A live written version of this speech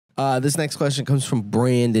This next question comes from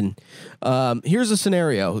Brandon. Here's a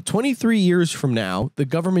scenario. 23 years from now, the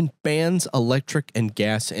government bans electric and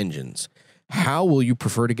gas engines. How will you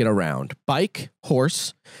prefer to get around? Bike,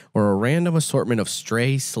 horse, or a random assortment of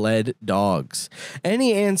stray sled dogs?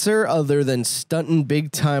 Any answer other than stunting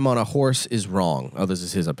big time on a horse is wrong. Oh, this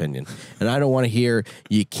is his opinion. And I don't want to hear,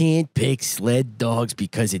 you can't pick sled dogs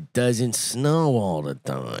because it doesn't snow all the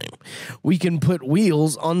time. We can put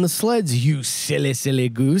wheels on the sleds, you silly, silly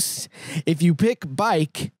goose. If you pick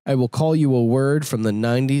bike, I will call you a word from the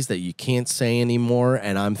 90s that you can't say anymore,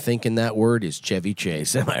 and I'm thinking that word is Chevy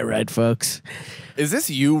Chase. Am I right, folks? Is this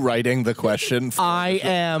you writing the question? I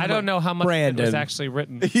am. I don't know how much Brandon. it was actually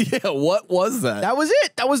written. Yeah, what was that? That was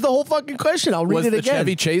it. That was the whole fucking question. I'll read was it the again.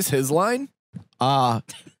 Chevy Chase his line?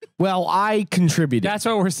 Well, I contributed That's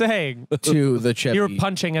what we're saying. to the Chevy. You were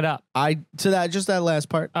punching it up. Just that last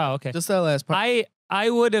part. Oh, okay. Just that last part. I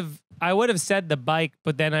would have said the bike,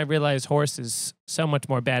 but then I realized horse is so much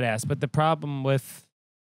more badass. But the problem with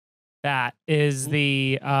that is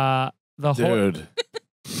the horse. Dude,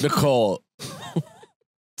 Nicole,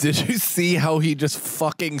 did you see how he just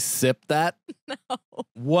fucking sipped that? No.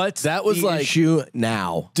 What? That was the like issue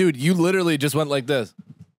now. Dude, you literally just went like this.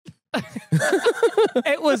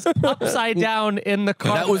 It was upside down in the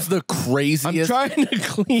car. That was the I'm craziest trying to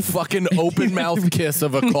clean. fucking open mouth kiss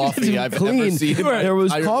of a coffee I've ever Clean. seen. in my There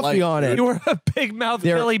was entire coffee life. on it. You were a big mouth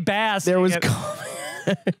Billy Bass. There was singing. coffee.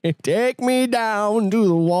 Take me down to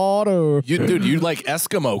the water. Dude, you like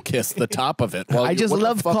Eskimo kissed the top of it. I just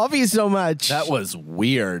love coffee so much. That was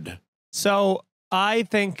weird. So I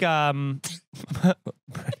think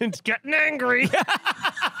it's getting angry.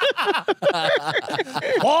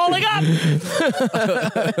 Falling up.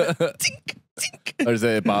 Or is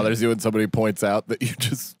it bothers you when somebody points out that you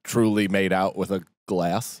just truly made out with a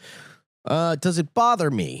glass? Does it bother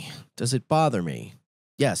me? Does it bother me?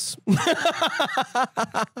 Yes.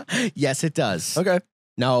 Yes, it does. Okay.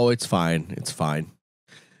 No, it's fine. It's fine.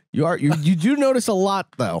 You do notice a lot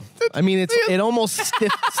though. I mean, it almost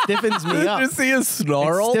stiffens me up. Did you see his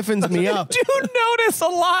snarl? It stiffens me up. Do notice a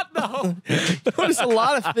lot though. Notice a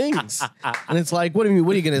lot of things, and it's like, what are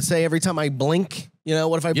you gonna say every time I blink? You know,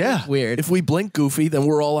 what if I blink weird? If we blink goofy, then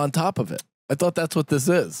we're all on top of it. I thought that's what this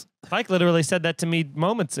is. Mike literally said that to me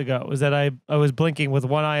moments ago. Was that I was blinking with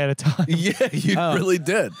one eye at a time. Yeah, you really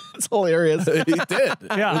did. It's hilarious. He did.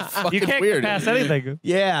 Yeah, fucking you can't weird. get past anything.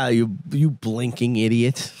 Yeah, you blinking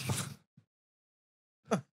idiot.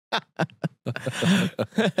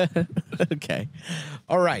 Okay.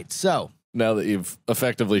 All right. So Now that you've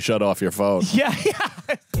effectively shut off your phone. Yeah, yeah.